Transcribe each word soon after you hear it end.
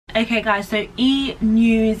Okay guys, so E!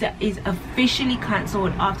 News is officially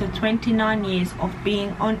cancelled after 29 years of being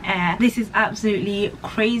on air. This is absolutely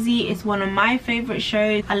crazy. It's one of my favorite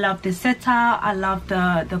shows. I love the setup, I love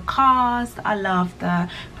the cast, I love the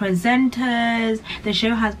presenters. The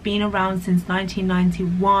show has been around since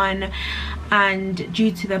 1991, and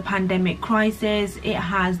due to the pandemic crisis, it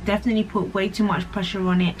has definitely put way too much pressure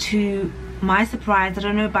on it. To my surprise, I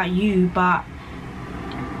don't know about you, but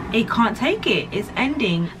it can't take it. It's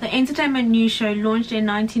ending. The entertainment news show, launched in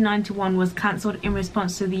 1991, was cancelled in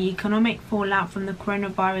response to the economic fallout from the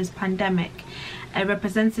coronavirus pandemic. A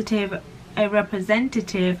representative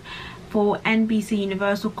for NBC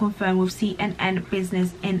Universal confirmed with CNN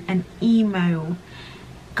Business in an email.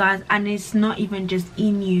 Guys, and it's not even just E!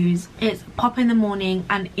 News, it's Pop in the Morning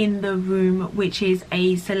and In the Room, which is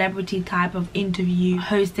a celebrity type of interview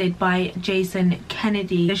hosted by Jason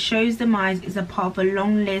Kennedy. The show's demise is a part of a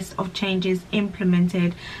long list of changes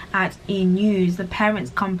implemented at E! News. The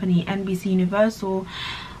parent company, NBC Universal,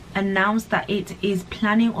 announced that it is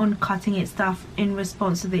planning on cutting its staff in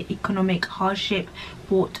response to the economic hardship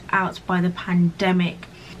brought out by the pandemic.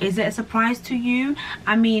 Is it a surprise to you?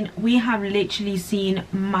 I mean, we have literally seen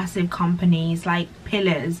massive companies like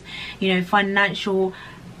pillars, you know, financial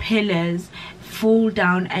pillars, fall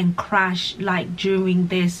down and crash like during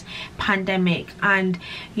this pandemic. And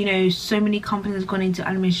you know, so many companies have gone into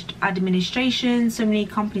administration, so many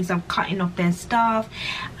companies are cutting off their staff,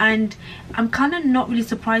 and I'm kind of not really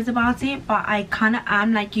surprised about it, but I kind of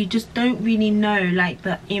am. Like, you just don't really know like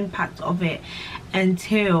the impact of it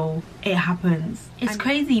until it happens. It's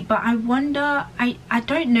crazy, but I wonder, I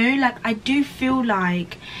don't know, like I do feel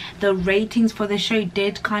like the ratings for the show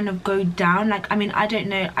did kind of go down. Like, I mean, I don't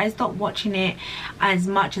know, I stopped watching it as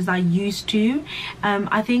much as I used to.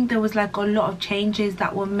 I think there was like a lot of changes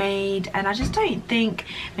that were made, and I just don't think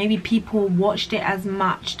maybe people watched it as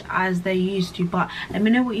much as they used to. But let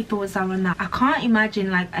me know what your thoughts are on that. I can't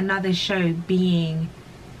imagine like another show being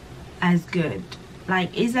as good.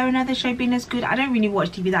 Like, is there another show being as good? I don't really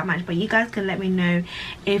watch TV that much, but you guys can let me know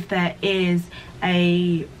if there is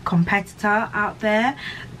a competitor out there.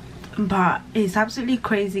 But it's absolutely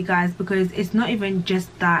crazy, guys, because it's not even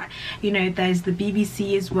just that, you know, there's the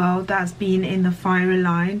BBC as well that's been in the firing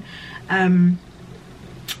line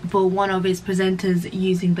for one of its presenters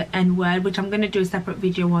using the N-word, which I'm going to do a separate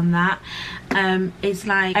video on that. It's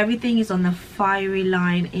like everything is on the fiery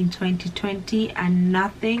line in 2020, and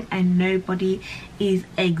nothing and nobody is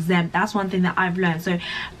exempt. That's one thing that I've learned. So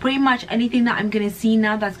pretty much anything that I'm going to see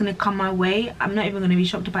now that's going to come my way, I'm not even going to be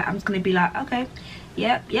shocked about it. I'm just going to be like, okay,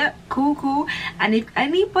 yep, cool. And if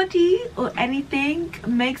anybody or anything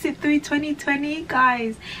makes it through 2020,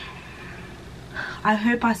 guys, I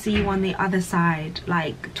hope I see you on the other side,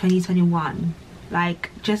 like 2021.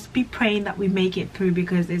 Like, just be praying that we make it through,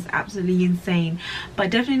 because it's absolutely insane.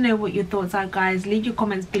 But definitely know what your thoughts are, guys. Leave your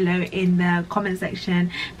comments below in the comment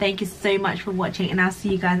section. Thank you so much for watching, and I'll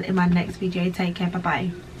see you guys in my next video. Take care. Bye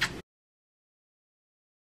bye.